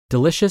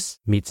Delicious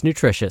meets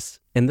nutritious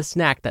in the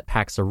snack that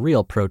packs a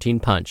real protein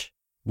punch.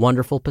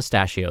 Wonderful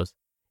Pistachios.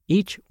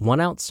 Each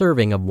 1-ounce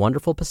serving of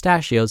Wonderful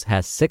Pistachios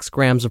has 6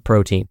 grams of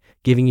protein,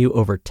 giving you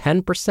over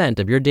 10%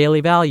 of your daily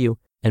value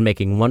and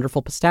making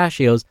Wonderful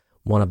Pistachios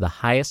one of the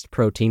highest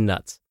protein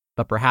nuts.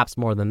 But perhaps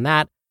more than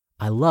that,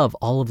 I love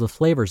all of the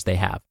flavors they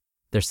have.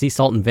 Their sea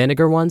salt and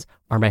vinegar ones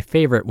are my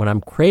favorite when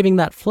I'm craving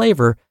that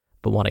flavor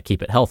but want to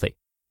keep it healthy.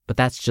 But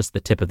that's just the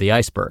tip of the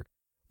iceberg.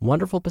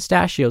 Wonderful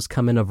Pistachios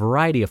come in a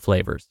variety of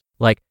flavors,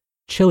 like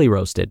chili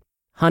roasted,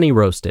 honey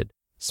roasted,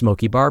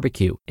 smoky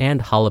barbecue,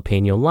 and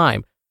jalapeno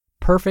lime,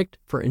 perfect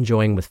for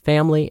enjoying with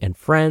family and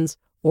friends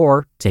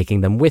or taking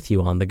them with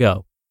you on the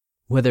go.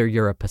 Whether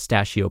you're a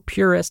pistachio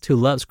purist who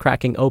loves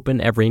cracking open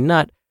every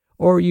nut,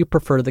 or you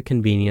prefer the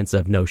convenience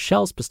of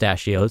no-shells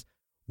pistachios,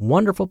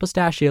 Wonderful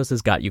Pistachios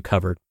has got you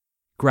covered.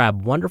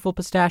 Grab Wonderful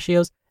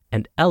Pistachios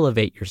and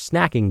elevate your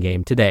snacking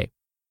game today.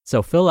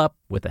 So fill up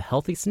with a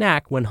healthy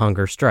snack when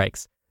hunger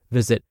strikes.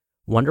 Visit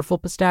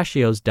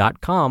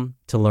wonderfulpistachios.com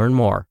to learn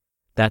more.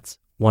 That's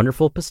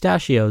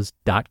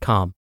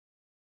wonderfulpistachios.com.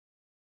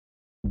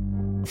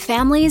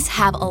 Families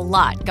have a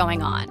lot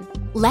going on.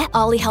 Let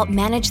Ollie help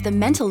manage the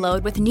mental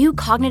load with new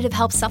cognitive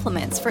help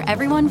supplements for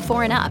everyone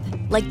 4 and up,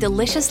 like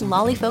delicious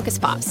Lolly Focus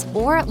Pops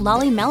or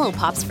Lolly Mellow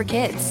Pops for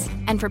kids.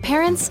 And for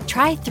parents,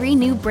 try 3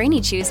 new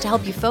Brainy Chews to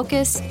help you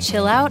focus,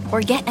 chill out,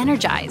 or get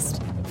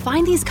energized.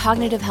 Find these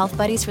cognitive health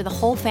buddies for the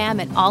whole fam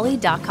at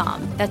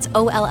ollie.com. That's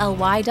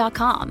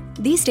OLLY.com.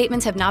 These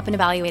statements have not been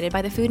evaluated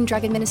by the Food and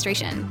Drug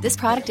Administration. This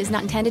product is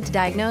not intended to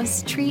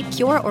diagnose, treat,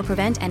 cure, or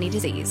prevent any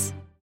disease.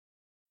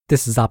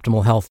 This is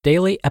Optimal Health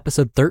Daily,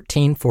 episode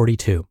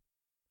 1342.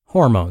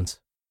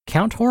 Hormones.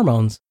 Count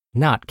hormones,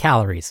 not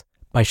calories,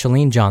 by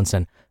Chalene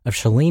Johnson of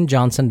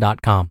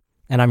ChaleneJohnson.com.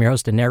 And I'm your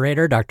host and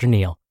narrator, Dr.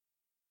 Neil.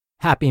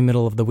 Happy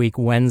middle of the week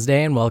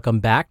Wednesday, and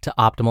welcome back to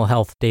Optimal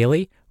Health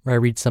Daily, where I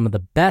read some of the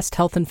best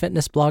health and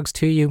fitness blogs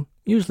to you,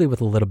 usually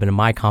with a little bit of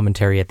my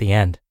commentary at the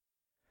end.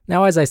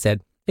 Now, as I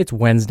said, it's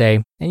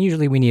Wednesday, and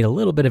usually we need a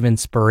little bit of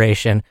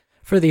inspiration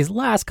for these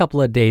last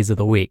couple of days of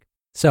the week.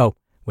 So,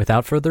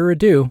 without further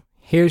ado,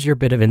 here's your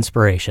bit of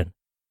inspiration.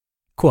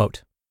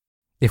 Quote,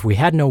 "If we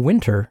had no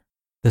winter,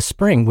 the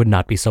spring would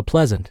not be so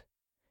pleasant.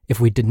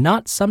 If we did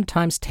not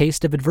sometimes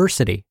taste of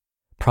adversity,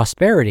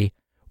 prosperity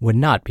would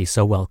not be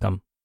so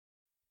welcome."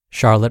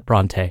 Charlotte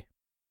Bronte.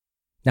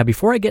 Now,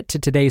 before I get to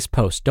today's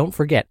post, don't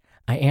forget,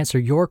 I answer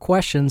your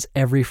questions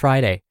every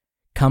Friday.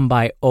 Come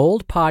by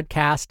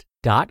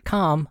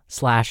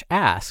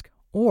oldpodcast.com/ask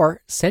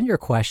or send your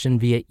question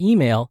via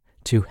email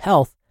to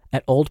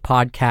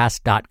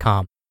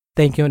health@oldpodcast.com.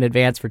 Thank you in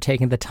advance for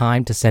taking the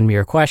time to send me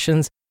your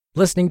questions.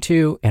 Listening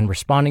to and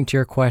responding to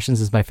your questions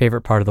is my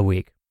favorite part of the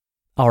week.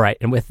 All right,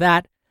 and with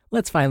that,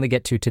 let's finally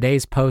get to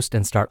today's post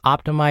and start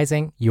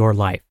optimizing your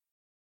life.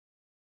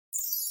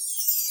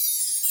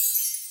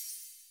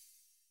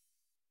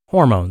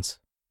 Hormones.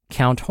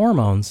 Count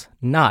hormones,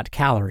 not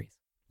calories,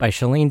 by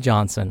Chalene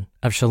Johnson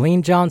of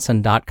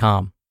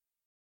ChaleneJohnson.com.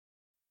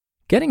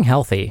 Getting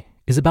healthy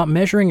is about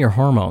measuring your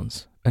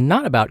hormones and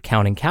not about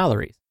counting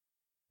calories.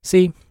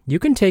 See, you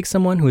can take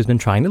someone who has been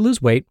trying to lose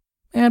weight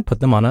and put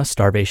them on a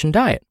starvation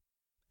diet.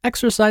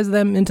 Exercise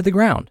them into the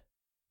ground.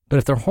 But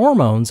if their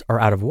hormones are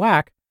out of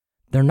whack,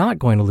 they're not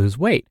going to lose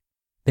weight.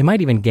 They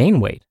might even gain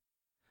weight.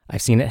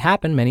 I've seen it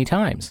happen many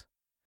times.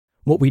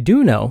 What we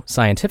do know,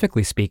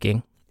 scientifically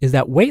speaking, is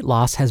that weight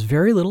loss has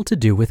very little to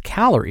do with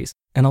calories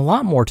and a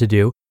lot more to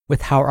do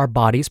with how our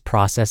bodies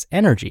process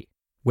energy,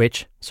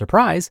 which,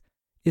 surprise,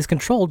 is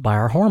controlled by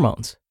our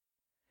hormones.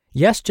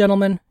 Yes,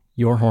 gentlemen,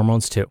 your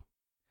hormones too.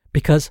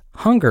 Because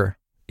hunger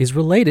is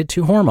related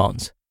to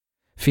hormones.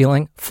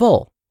 Feeling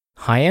full,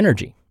 high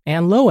energy,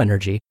 and low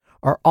energy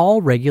are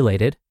all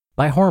regulated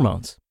by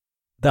hormones.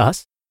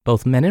 Thus,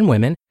 both men and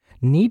women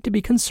need to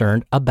be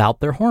concerned about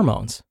their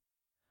hormones.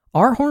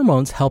 Our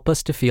hormones help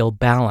us to feel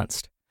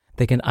balanced.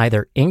 They can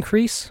either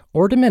increase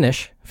or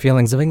diminish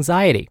feelings of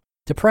anxiety,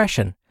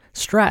 depression,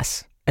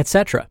 stress,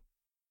 etc.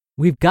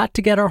 We've got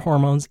to get our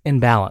hormones in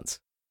balance.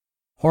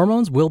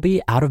 Hormones will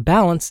be out of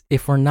balance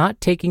if we're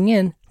not taking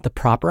in the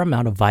proper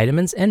amount of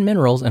vitamins and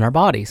minerals in our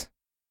bodies.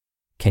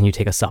 Can you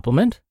take a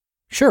supplement?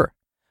 Sure,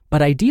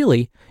 but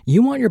ideally,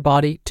 you want your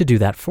body to do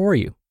that for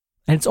you.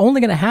 And it's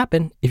only going to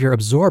happen if you're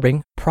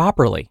absorbing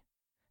properly.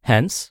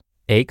 Hence,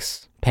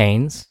 aches,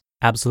 pains,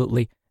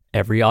 absolutely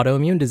every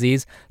autoimmune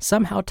disease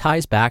somehow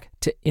ties back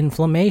to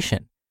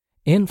inflammation.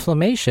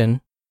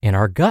 Inflammation in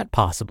our gut,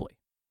 possibly.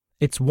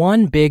 It's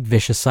one big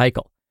vicious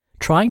cycle.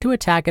 Trying to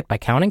attack it by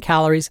counting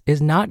calories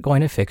is not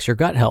going to fix your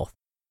gut health.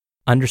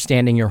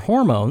 Understanding your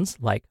hormones,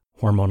 like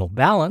hormonal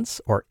balance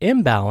or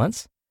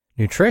imbalance,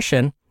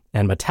 nutrition,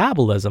 and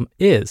metabolism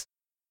is.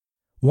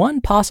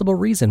 One possible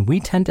reason we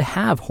tend to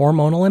have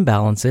hormonal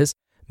imbalances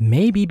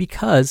may be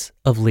because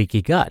of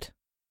leaky gut.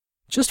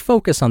 Just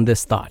focus on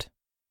this thought.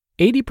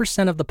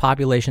 80% of the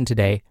population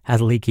today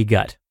has leaky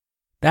gut.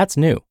 That's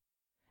new.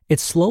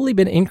 It's slowly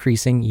been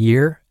increasing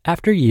year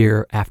after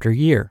year after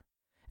year,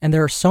 and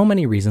there are so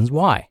many reasons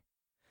why.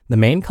 The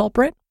main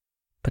culprit?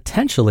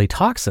 Potentially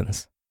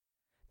toxins.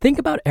 Think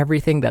about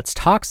everything that's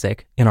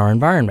toxic in our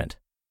environment.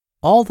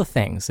 All the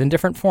things in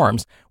different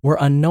forms we're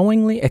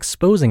unknowingly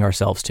exposing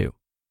ourselves to.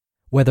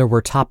 Whether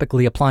we're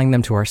topically applying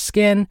them to our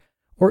skin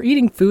or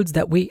eating foods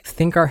that we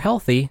think are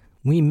healthy,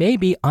 we may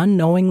be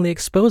unknowingly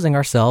exposing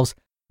ourselves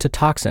to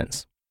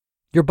toxins.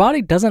 Your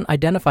body doesn't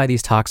identify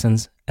these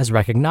toxins as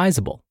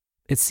recognizable.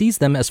 It sees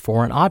them as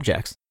foreign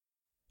objects.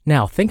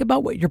 Now think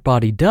about what your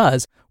body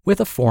does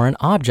with a foreign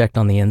object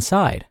on the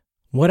inside,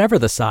 whatever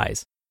the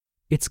size.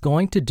 It's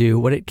going to do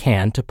what it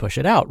can to push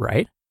it out,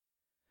 right?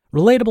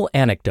 Relatable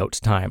anecdote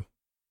time.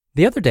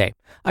 The other day,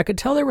 I could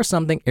tell there was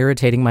something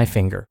irritating my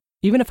finger,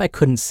 even if I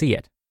couldn't see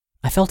it.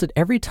 I felt it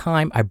every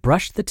time I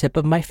brushed the tip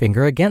of my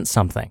finger against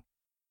something.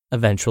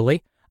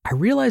 Eventually, I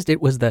realized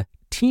it was the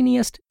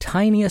teeniest,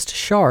 tiniest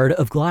shard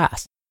of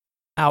glass.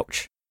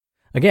 Ouch.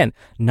 Again,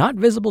 not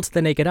visible to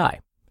the naked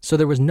eye, so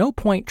there was no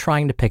point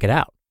trying to pick it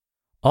out.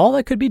 All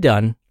that could be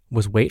done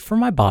was wait for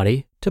my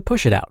body to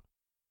push it out.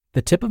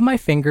 The tip of my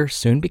finger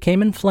soon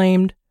became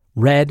inflamed,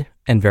 red,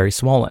 and very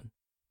swollen,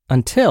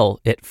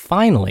 until it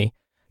finally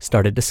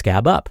started to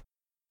scab up.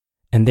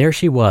 And there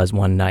she was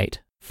one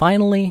night,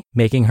 finally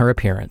making her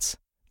appearance,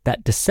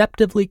 that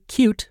deceptively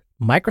cute,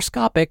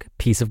 microscopic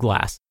piece of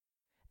glass.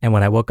 And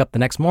when I woke up the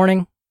next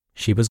morning,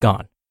 she was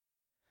gone.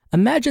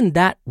 Imagine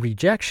that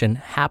rejection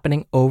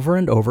happening over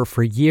and over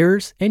for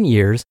years and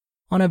years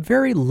on a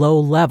very low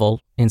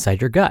level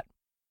inside your gut.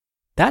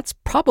 That's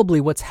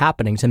probably what's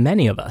happening to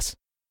many of us.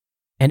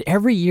 And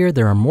every year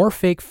there are more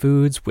fake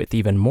foods with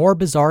even more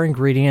bizarre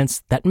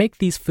ingredients that make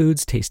these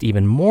foods taste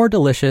even more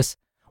delicious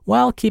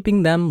while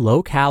keeping them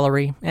low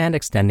calorie and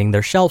extending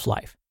their shelf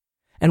life.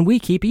 And we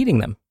keep eating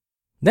them.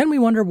 Then we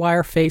wonder why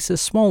our face is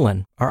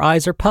swollen, our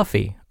eyes are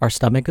puffy, our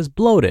stomach is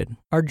bloated,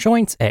 our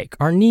joints ache,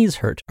 our knees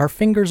hurt, our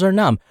fingers are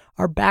numb,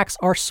 our backs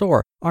are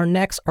sore, our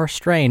necks are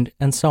strained,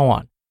 and so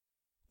on.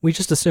 We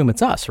just assume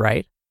it's us,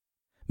 right?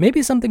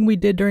 Maybe something we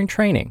did during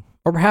training,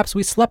 or perhaps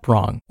we slept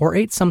wrong or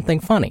ate something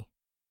funny.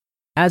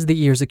 As the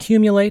years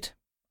accumulate,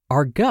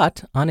 our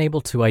gut, unable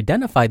to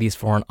identify these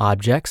foreign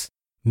objects,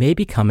 may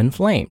become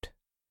inflamed.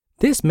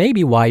 This may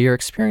be why you're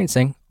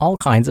experiencing all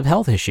kinds of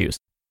health issues.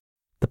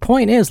 The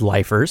point is,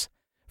 lifers,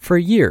 for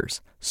years,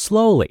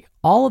 slowly,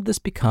 all of this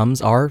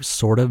becomes our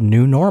sort of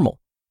new normal.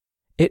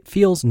 It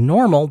feels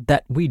normal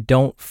that we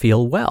don't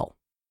feel well.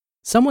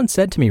 Someone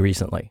said to me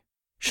recently,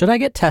 "Should I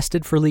get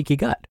tested for leaky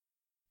gut?"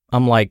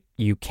 I'm like,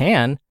 you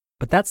can,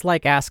 but that's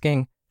like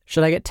asking,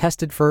 should I get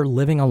tested for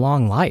living a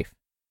long life?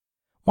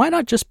 Why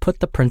not just put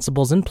the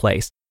principles in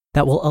place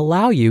that will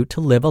allow you to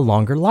live a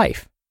longer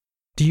life?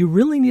 Do you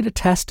really need a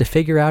test to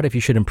figure out if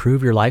you should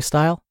improve your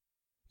lifestyle?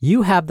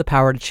 You have the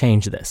power to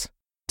change this,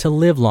 to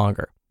live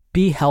longer,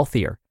 be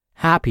healthier,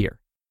 happier,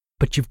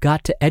 but you've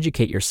got to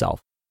educate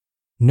yourself.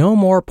 No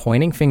more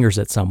pointing fingers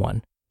at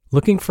someone.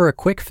 Looking for a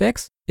quick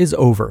fix is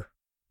over.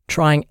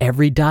 Trying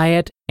every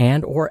diet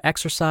and or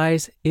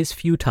exercise is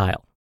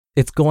futile.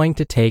 It's going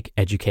to take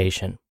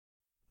education.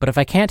 But if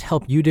I can't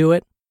help you do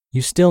it,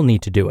 you still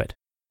need to do it.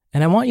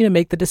 And I want you to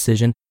make the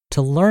decision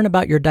to learn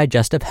about your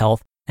digestive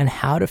health and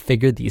how to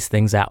figure these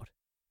things out.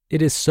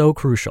 It is so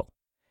crucial.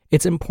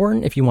 It's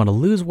important if you want to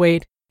lose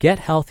weight, get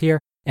healthier,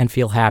 and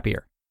feel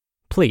happier.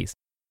 Please,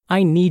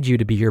 I need you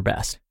to be your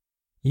best.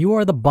 You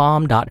are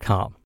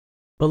thebomb.com.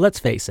 But let's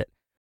face it,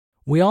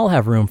 we all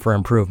have room for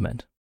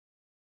improvement.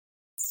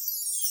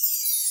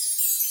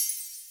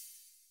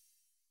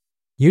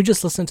 You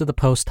just listened to the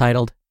post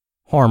titled,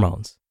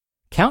 Hormones.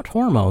 Count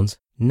Hormones,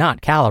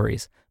 Not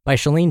Calories, by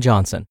Chalene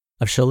Johnson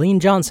of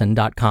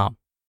ChaleneJohnson.com.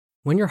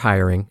 When you're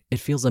hiring, it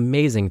feels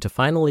amazing to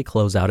finally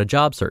close out a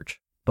job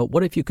search. But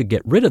what if you could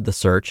get rid of the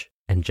search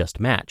and just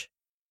match?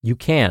 You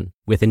can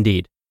with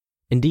Indeed.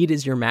 Indeed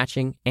is your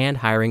matching and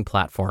hiring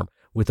platform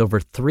with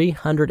over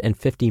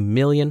 350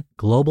 million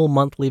global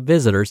monthly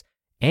visitors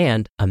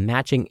and a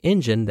matching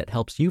engine that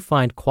helps you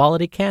find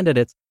quality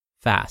candidates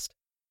fast.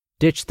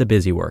 Ditch the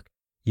busy work.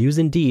 Use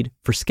Indeed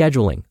for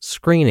scheduling,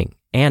 screening,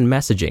 and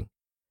messaging.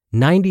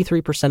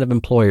 93% of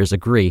employers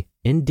agree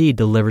Indeed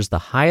delivers the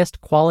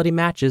highest quality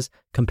matches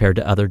compared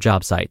to other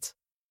job sites.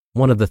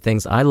 One of the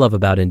things I love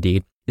about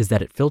Indeed is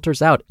that it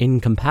filters out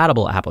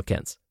incompatible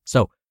applicants.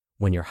 So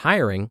when you're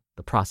hiring,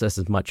 the process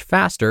is much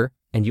faster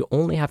and you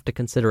only have to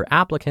consider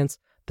applicants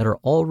that are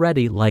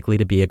already likely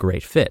to be a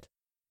great fit.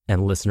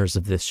 And listeners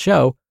of this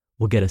show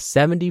will get a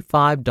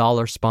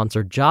 $75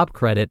 sponsored job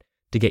credit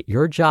to get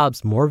your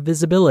jobs more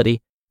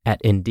visibility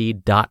at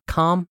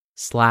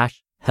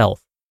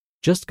Indeed.com/health.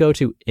 Just go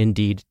to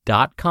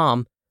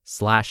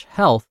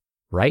Indeed.com/health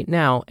right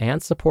now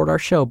and support our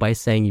show by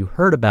saying you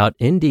heard about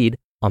Indeed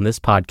on this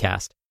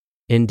podcast.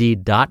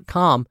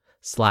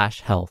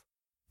 Indeed.com/health.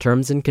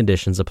 Terms and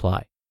conditions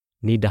apply.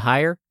 Need to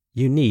hire?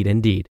 You need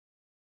Indeed.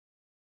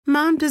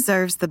 Mom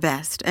deserves the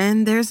best,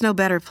 and there's no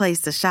better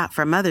place to shop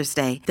for Mother's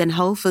Day than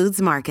Whole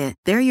Foods Market.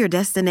 They're your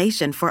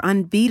destination for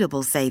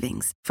unbeatable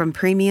savings, from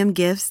premium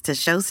gifts to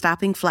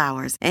show-stopping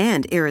flowers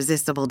and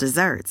irresistible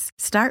desserts.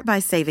 Start by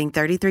saving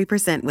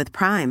 33% with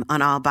Prime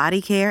on all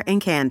body care and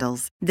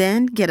candles.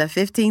 Then get a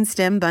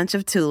 15-stem bunch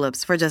of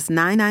tulips for just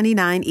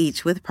 $9.99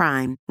 each with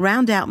Prime.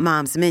 Round out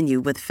Mom's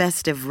menu with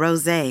festive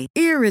rosé,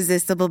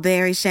 irresistible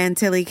berry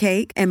chantilly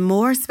cake, and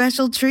more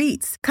special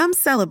treats. Come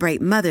celebrate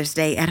Mother's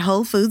Day at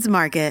Whole Foods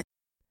Market.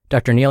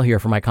 Dr. Neal here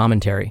for my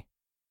commentary.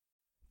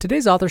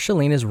 Today's author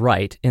Chalene is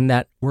right in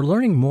that we're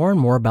learning more and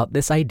more about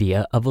this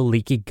idea of a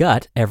leaky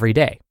gut every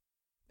day.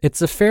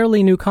 It's a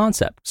fairly new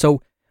concept,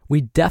 so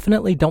we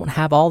definitely don't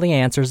have all the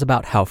answers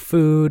about how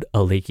food,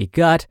 a leaky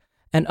gut,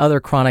 and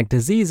other chronic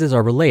diseases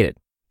are related.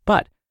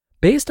 But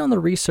based on the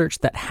research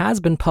that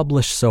has been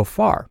published so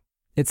far,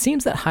 it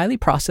seems that highly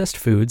processed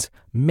foods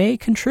may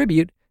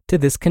contribute to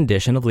this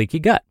condition of leaky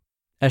gut.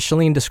 As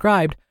Chalene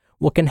described,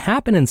 what can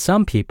happen in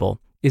some people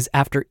is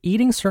after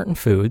eating certain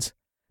foods,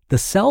 the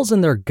cells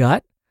in their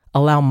gut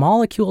allow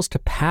molecules to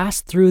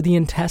pass through the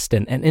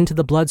intestine and into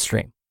the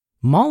bloodstream,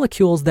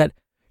 molecules that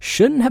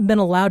shouldn't have been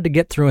allowed to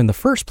get through in the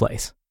first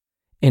place.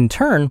 In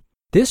turn,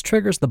 this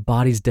triggers the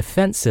body's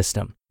defense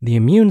system, the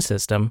immune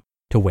system,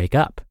 to wake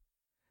up.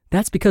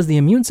 That's because the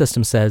immune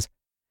system says,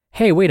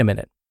 hey, wait a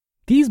minute,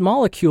 these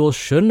molecules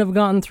shouldn't have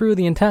gotten through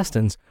the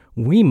intestines,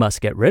 we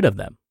must get rid of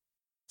them.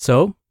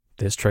 So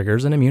this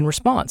triggers an immune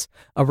response,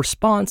 a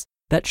response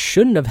that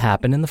shouldn't have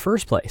happened in the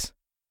first place.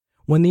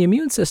 When the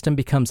immune system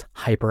becomes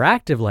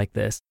hyperactive like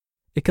this,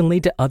 it can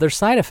lead to other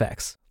side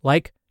effects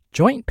like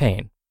joint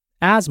pain,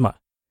 asthma,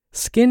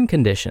 skin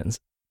conditions,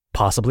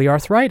 possibly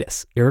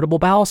arthritis, irritable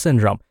bowel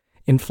syndrome,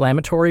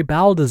 inflammatory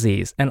bowel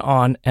disease, and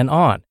on and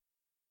on.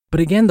 But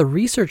again, the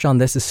research on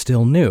this is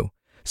still new,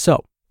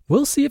 so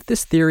we'll see if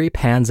this theory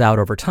pans out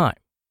over time.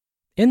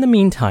 In the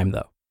meantime,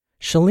 though,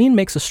 Chalene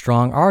makes a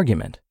strong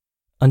argument.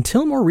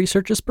 Until more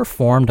research is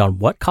performed on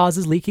what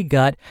causes leaky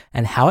gut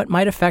and how it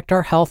might affect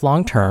our health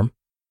long term,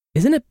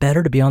 isn't it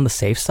better to be on the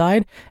safe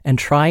side and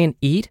try and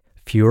eat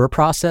fewer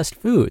processed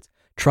foods,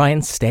 try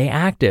and stay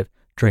active,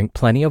 drink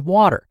plenty of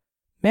water,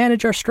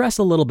 manage our stress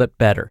a little bit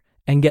better,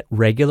 and get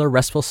regular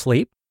restful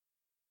sleep?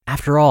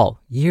 After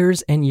all,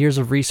 years and years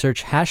of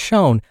research has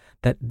shown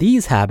that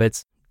these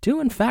habits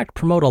do in fact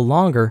promote a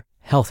longer,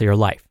 healthier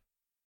life.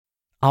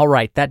 All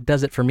right, that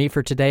does it for me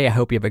for today. I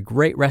hope you have a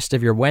great rest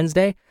of your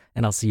Wednesday,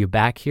 and I'll see you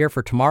back here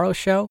for tomorrow's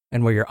show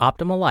and where your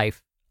optimal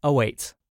life awaits.